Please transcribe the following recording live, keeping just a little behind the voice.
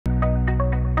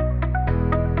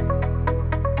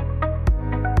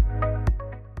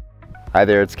Hi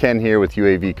there, it's Ken here with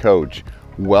UAV Coach.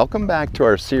 Welcome back to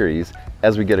our series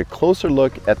as we get a closer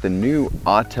look at the new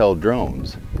Autel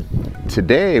drones.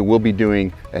 Today we'll be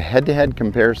doing a head-to-head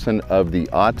comparison of the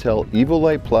Autel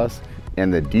Lite Plus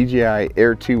and the DJI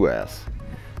Air 2S.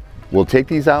 We'll take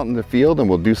these out in the field and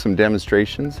we'll do some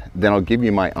demonstrations, then I'll give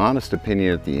you my honest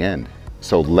opinion at the end.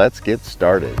 So let's get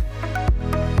started.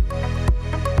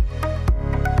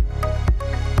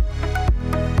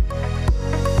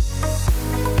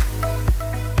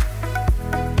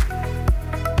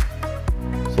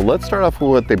 So let's start off with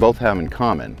what they both have in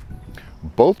common.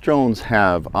 Both drones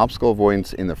have obstacle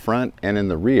avoidance in the front and in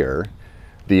the rear.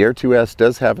 The Air 2S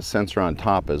does have a sensor on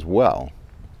top as well.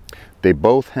 They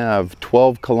both have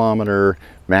 12-kilometer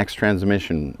max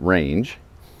transmission range.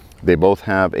 They both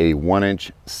have a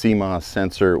 1-inch CMOS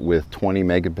sensor with 20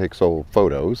 megapixel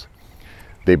photos.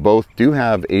 They both do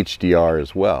have HDR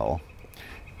as well.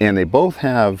 And they both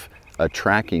have a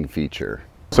tracking feature.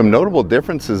 Some notable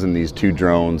differences in these two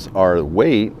drones are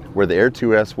weight, where the Air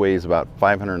 2S weighs about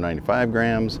 595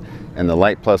 grams and the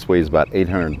Lite Plus weighs about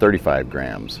 835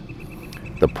 grams.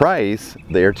 The price,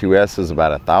 the Air 2S is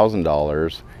about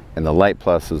 $1,000 and the Lite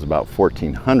Plus is about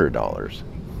 $1,400.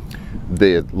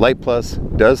 The Lite Plus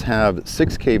does have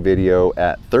 6K video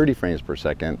at 30 frames per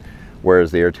second, whereas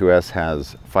the Air 2S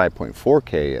has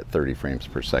 5.4K at 30 frames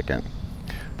per second.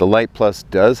 The Lite Plus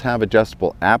does have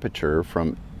adjustable aperture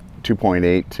from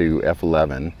 2.8 to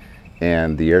f11,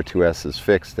 and the Air 2S is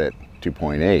fixed at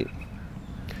 2.8.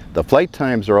 The flight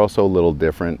times are also a little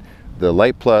different. The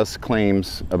Lite Plus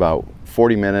claims about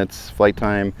 40 minutes flight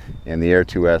time, and the Air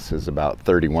 2S is about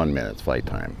 31 minutes flight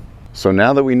time. So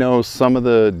now that we know some of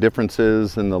the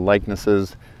differences and the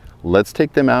likenesses, let's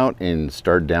take them out and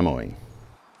start demoing.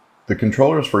 The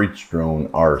controllers for each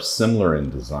drone are similar in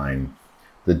design.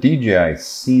 The DJI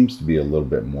seems to be a little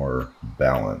bit more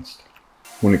balanced.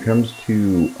 When it comes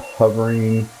to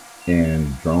hovering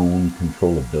and drone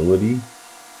controllability,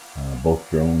 both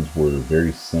drones were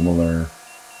very similar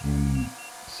in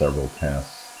several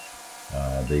tests.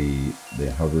 They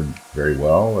hovered very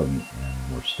well and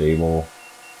were stable.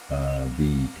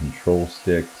 The control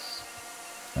sticks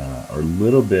are a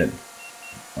little bit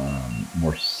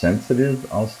more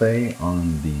sensitive, I'll say,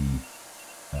 on the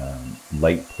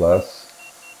Lite Plus.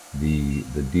 The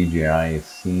DJI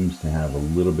seems to have a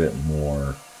little bit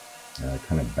more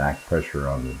kind of back pressure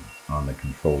on the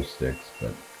control sticks,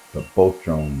 but both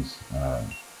drones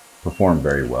perform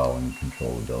very well in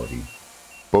controllability.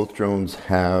 Both drones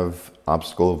have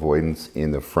obstacle avoidance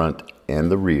in the front and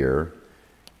the rear,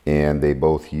 and they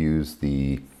both use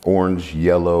the orange,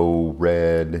 yellow,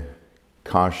 red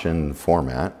caution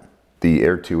format. The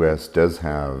Air 2S does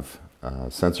have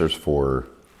sensors for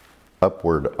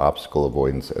upward obstacle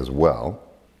avoidance as well,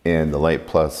 and the Lite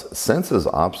Plus senses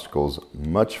obstacles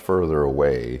much further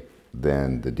away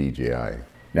than the DJI.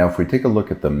 Now if we take a look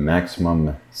at the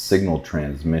maximum signal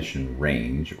transmission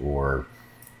range, or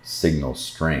signal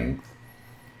strength,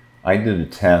 I did a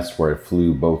test where I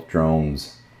flew both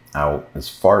drones out as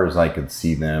far as I could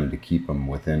see them to keep them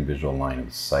within visual line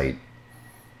of sight,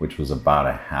 which was about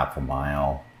a half a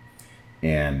mile.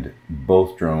 And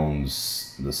both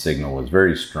drones, the signal was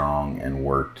very strong and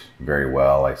worked very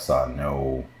well. I saw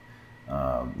no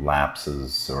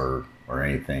lapses or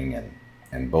anything,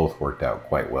 and both worked out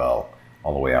quite well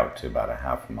all the way out to about a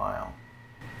half a mile.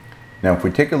 Now if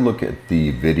we take a look at the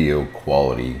video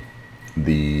quality,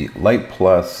 the Lite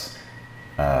Plus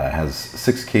has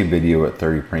 6K video at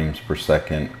 30 frames per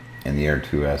second, and the Air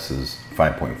 2S is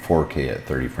 5.4K at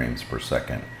 30 frames per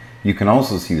second. You can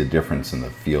also see the difference in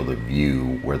the field of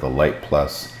view, where the Lite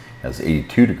Plus has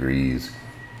 82 degrees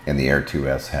and the Air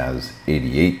 2S has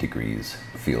 88 degrees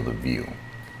field of view.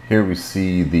 Here we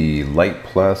see the Lite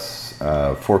Plus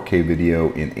 4K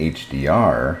video in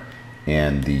HDR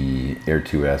and the Air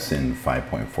 2S in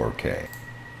 5.4K.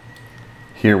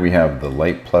 Here we have the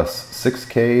Lite Plus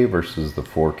 6K versus the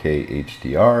 4K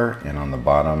HDR, and on the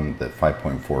bottom the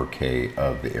 5.4K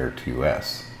of the Air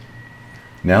 2S.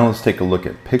 Now let's take a look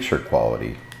at picture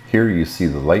quality. Here you see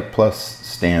the Lite Plus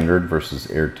standard versus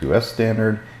Air 2S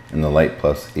standard, and the Lite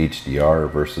Plus HDR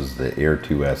versus the Air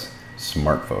 2S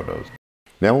Smart Photos.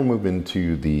 Now we'll move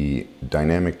into the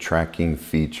dynamic tracking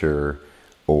feature,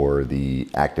 or the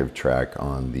active track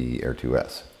on the Air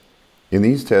 2S. In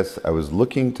these tests, I was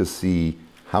looking to see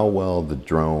how well the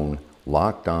drone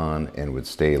locked on and would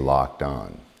stay locked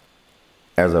on.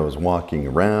 As I was walking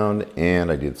around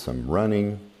and I did some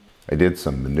running, I did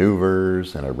some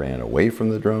maneuvers, and I ran away from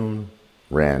the drone,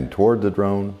 ran toward the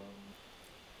drone.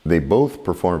 They both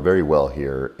performed very well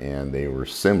here, and they were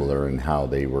similar in how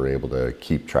they were able to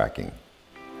keep tracking.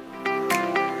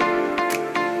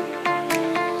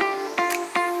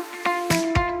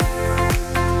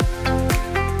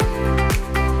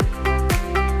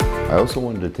 I also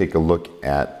wanted to take a look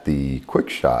at the quick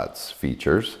shots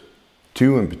features,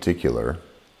 two in particular.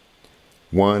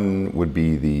 One would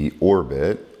be the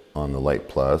orbit on the Lite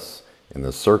Plus and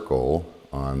the circle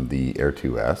on the Air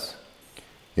 2S.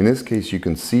 In this case, you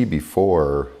can see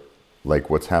before, like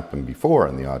what's happened before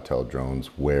on the Autel drones,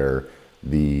 where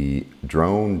the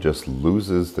drone just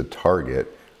loses the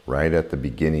target right at the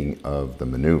beginning of the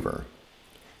maneuver.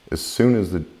 As soon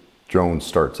as the drone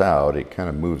starts out, it kind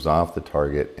of moves off the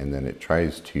target and then it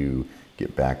tries to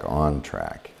get back on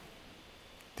track.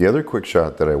 The other quick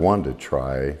shot that I wanted to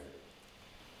try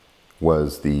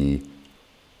was the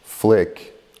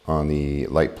flick on the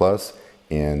Lite Plus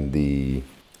and the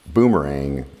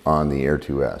boomerang on the Air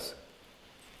 2S.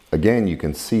 Again, you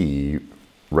can see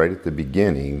right at the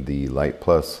beginning, the Lite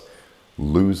Plus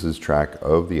loses track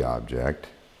of the object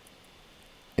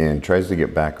and tries to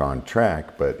get back on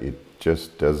track, but it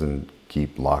just doesn't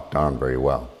keep locked on very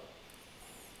well.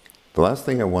 The last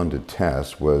thing I wanted to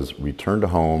test was return to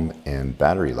home and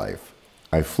battery life.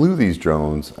 I flew these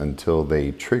drones until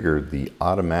they triggered the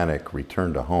automatic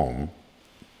return to home,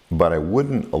 but I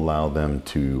wouldn't allow them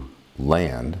to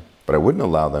land.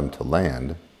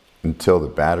 Until the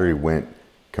battery went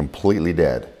completely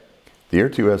dead. The Air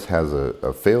 2S has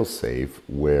a fail-safe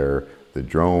where the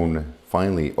drone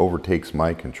finally overtakes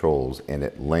my controls and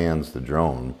it lands the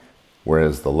drone,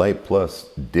 whereas the Lite Plus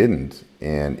didn't,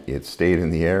 and it stayed in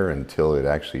the air until it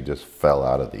actually just fell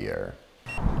out of the air.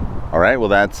 All right, well,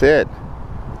 that's it.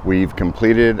 We've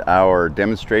completed our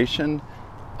demonstration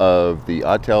of the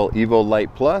Autel Evo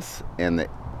Lite Plus and the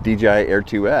DJI Air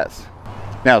 2S.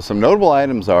 Now, some notable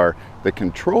items are the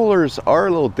controllers are a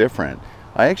little different.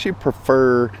 I actually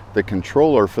prefer the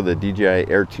controller for the DJI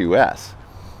Air 2S.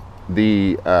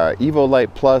 The Evo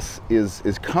Lite Plus is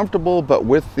comfortable, but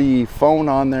with the phone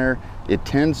on there, it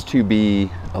tends to be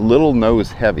a little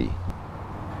nose heavy.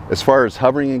 As far as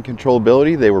hovering and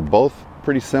controllability, they were both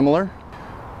pretty similar.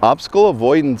 Obstacle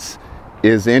avoidance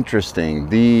is interesting.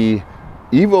 The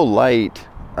Evo Lite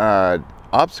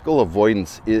obstacle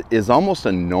avoidance is almost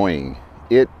annoying.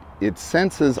 It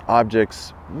senses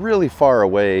objects really far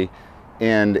away,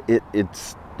 and it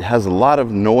has a lot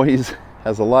of noise,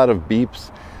 has a lot of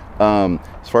beeps.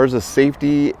 As far as a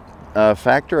safety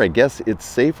factor, I guess it's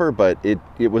safer, but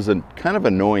it was kind of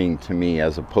annoying to me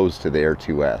as opposed to the Air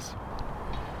 2S.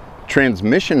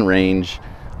 Transmission range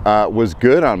was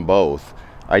good on both.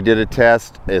 I did a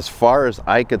test as far as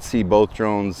I could see both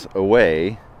drones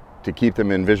away to keep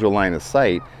them in visual line of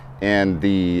sight, and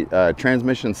the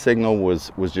transmission signal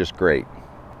was just great.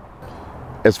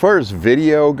 As far as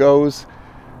video goes,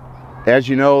 as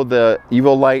you know, the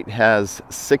Evo Lite has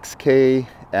 6K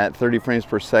at 30 frames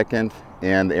per second,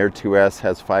 and the Air 2S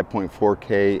has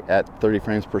 5.4K at 30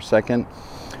 frames per second.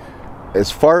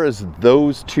 As far as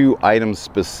those two items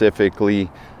specifically,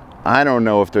 I don't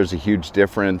know if there's a huge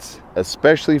difference,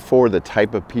 especially for the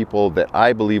type of people that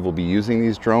I believe will be using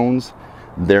these drones.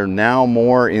 They're now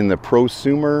more in the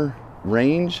prosumer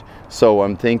range, so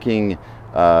I'm thinking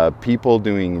people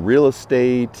doing real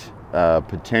estate,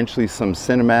 potentially some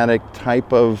cinematic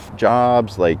type of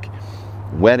jobs like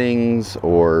weddings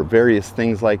or various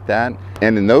things like that.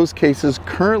 And in those cases,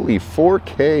 currently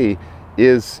 4K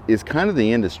is kind of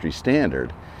the industry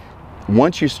standard.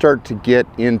 Once you start to get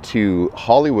into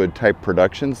Hollywood type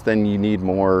productions, then you need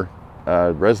more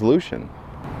resolution.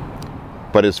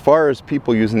 But as far as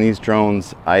people using these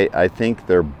drones, I think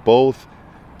they're both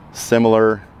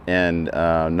similar and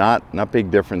not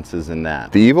big differences in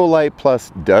that. The Evo Lite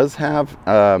Plus does have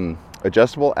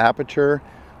adjustable aperture,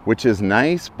 which is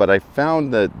nice, but I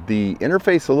found that the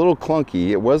interface a little clunky.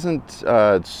 It wasn't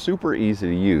super easy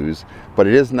to use, but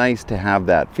it is nice to have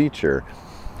that feature.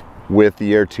 With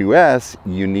the Air 2S,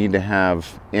 you need to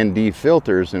have ND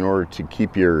filters in order to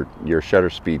keep your shutter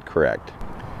speed correct.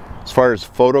 As far as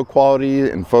photo quality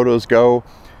and photos go,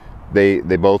 they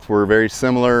both were very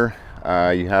similar.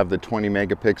 You have the 20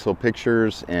 megapixel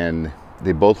pictures and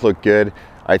they both look good.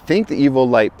 I think the Evo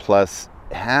Lite Plus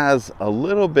has a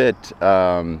little bit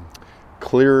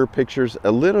clearer pictures,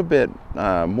 a little bit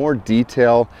more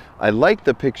detail. I like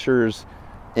the pictures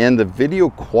and the video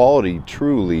quality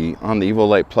truly on the Evo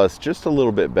Lite Plus just a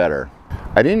little bit better.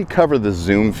 I didn't cover the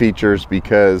zoom features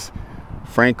because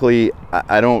frankly,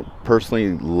 I don't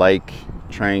personally like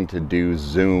trying to do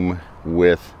zoom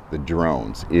with the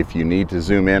drones. If you need to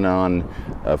zoom in on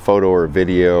a photo or a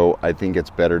video, I think it's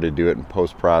better to do it in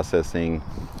post-processing.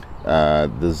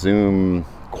 The zoom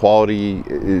quality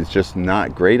is just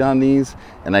not great on these,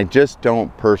 and I just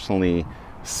don't personally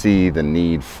see the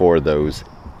need for those,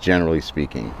 generally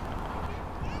speaking.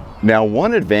 Now,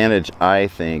 one advantage I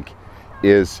think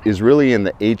is really in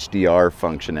the HDR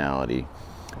functionality.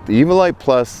 The EVO Lite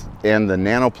Plus and the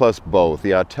Nano Plus both,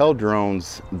 the Autel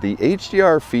drones, the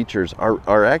HDR features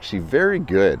are actually very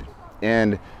good.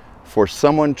 And for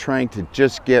someone trying to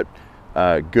just get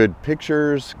good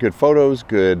pictures, good photos,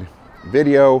 good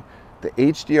video, the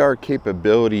HDR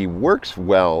capability works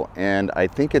well, and I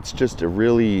think it's just a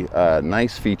really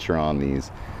nice feature on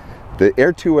these. The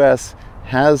Air 2S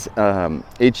has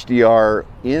HDR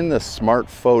in the smart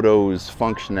photos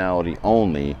functionality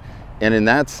only, and in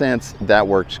that sense that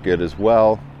works good as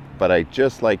well, but I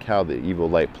just like how the EVO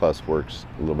Lite Plus works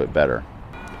a little bit better.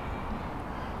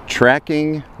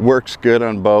 Tracking works good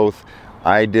on both.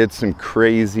 I did some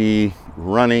crazy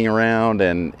running around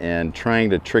and trying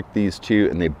to trick these two,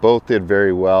 and they both did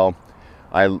very well.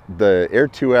 The Air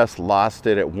 2S lost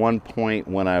it at one point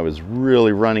when I was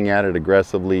really running at it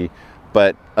aggressively,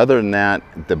 but other than that,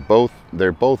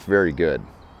 they're both very good.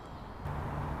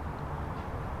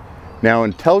 Now,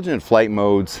 intelligent flight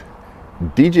modes,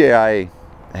 DJI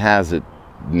has it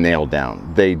nailed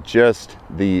down. They just,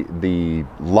 the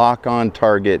lock-on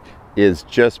target is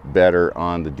just better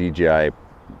on the DJI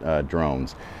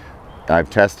drones. I've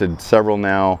tested several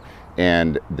now,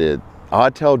 and the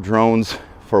Autel drones,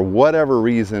 for whatever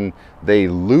reason, they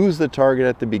lose the target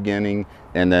at the beginning,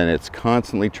 and then it's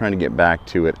constantly trying to get back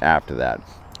to it after that.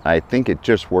 I think it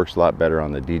just works a lot better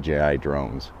on the DJI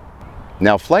drones.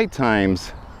 Now, flight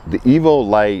times, the EVO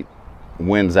Lite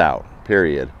wins out,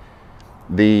 period.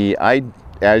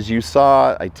 As you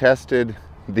saw, I tested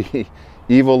the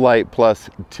EVO Lite Plus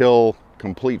till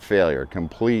complete failure,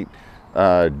 complete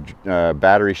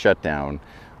battery shutdown.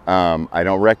 I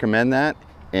don't recommend that,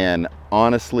 and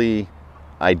honestly,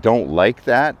 I don't like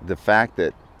that. The fact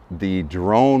that the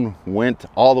drone went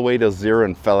all the way to 0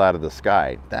 and fell out of the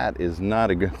sky. That is not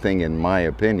a good thing in my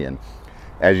opinion.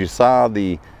 As you saw,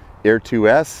 the Air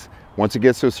 2S, once it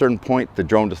gets to a certain point, the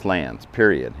drone just lands,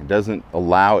 period. It doesn't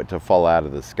allow it to fall out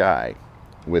of the sky.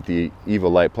 With the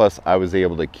EVO Lite Plus, I was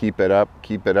able to keep it up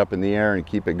in the air and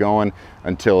keep it going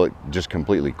until it just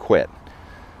completely quit.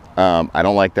 I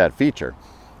don't like that feature.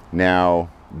 Now,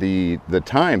 the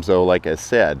times though, like I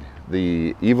said,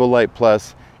 the EVO Lite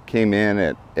Plus came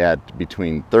in at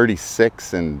between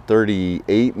 36 and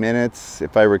 38 minutes,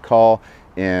 if I recall,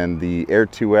 and the Air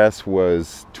 2S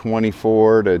was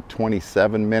 24 to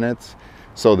 27 minutes.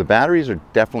 So the batteries are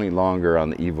definitely longer on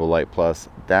the EVO Lite Plus.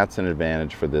 That's an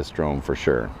advantage for this drone for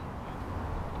sure.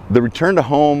 The return to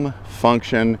home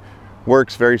function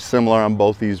works very similar on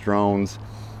both these drones.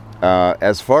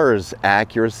 As far as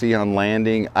accuracy on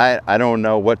landing, I don't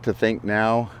know what to think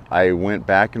now. I went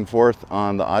back and forth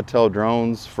on the Autel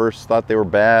drones. First thought they were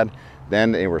bad,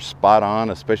 then they were spot on,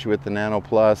 especially with the Nano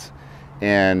Plus.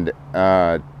 And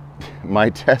my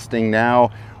testing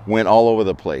now went all over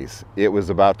the place. It was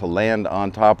about to land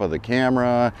on top of the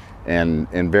camera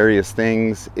and various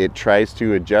things. It tries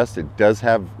to adjust. It does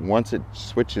have, once it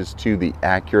switches to the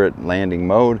accurate landing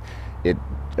mode, it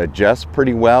adjusts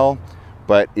pretty well,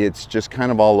 but it's just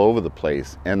kind of all over the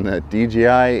place. And the DJI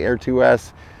Air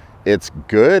 2S, it's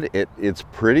good, it's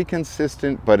pretty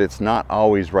consistent, but it's not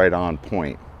always right on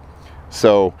point.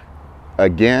 So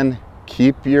again,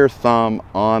 keep your thumb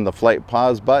on the flight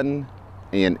pause button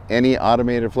in any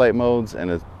automated flight modes,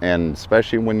 and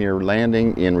especially when you're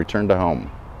landing in return to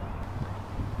home.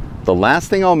 The last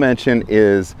thing I'll mention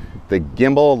is the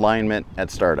gimbal alignment at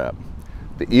startup.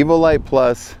 The EVO Lite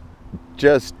Plus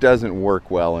just doesn't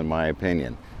work well in my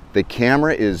opinion. The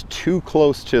camera is too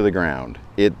close to the ground.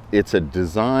 It's a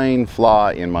design flaw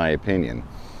in my opinion.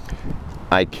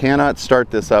 I cannot start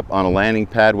this up on a landing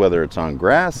pad, whether it's on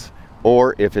grass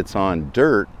or if it's on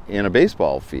dirt in a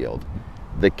baseball field.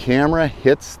 The camera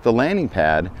hits the landing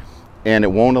pad and it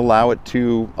won't allow it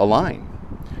to align.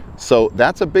 So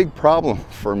that's a big problem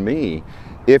for me.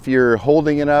 If you're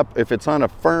holding it up, if it's on a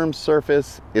firm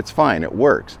surface, it's fine, it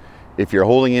works. If you're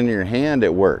holding it in your hand,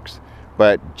 it works.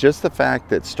 But just the fact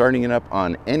that starting it up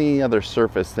on any other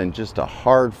surface than just a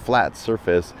hard, flat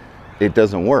surface, it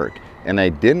doesn't work. And I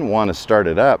didn't want to start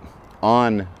it up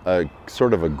on a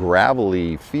sort of a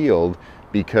gravelly field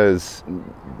because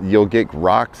you'll get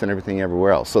rocks and everything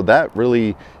everywhere else. So that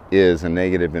really is a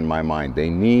negative in my mind. They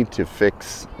need to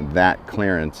fix that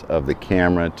clearance of the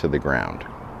camera to the ground.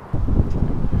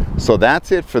 So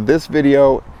that's it for this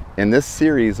video and this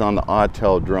series on the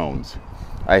Autel drones.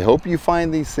 I hope you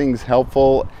find these things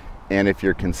helpful, and if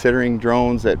you're considering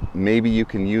drones, that maybe you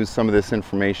can use some of this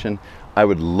information. I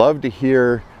would love to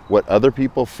hear what other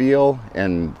people feel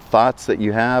and thoughts that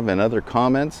you have and other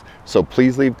comments, so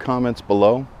please leave comments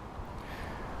below.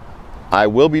 I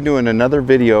will be doing another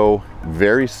video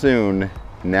very soon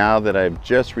now that I've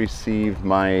just received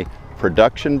my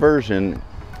production version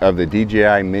of the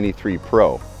DJI Mini 3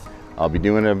 Pro. I'll be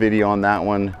doing a video on that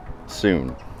one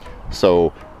soon.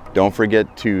 So don't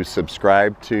forget to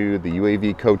subscribe to the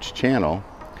UAV Coach channel.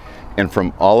 And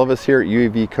from all of us here at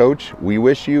UAV Coach, we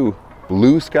wish you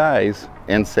blue skies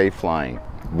and safe flying.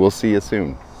 We'll see you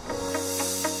soon.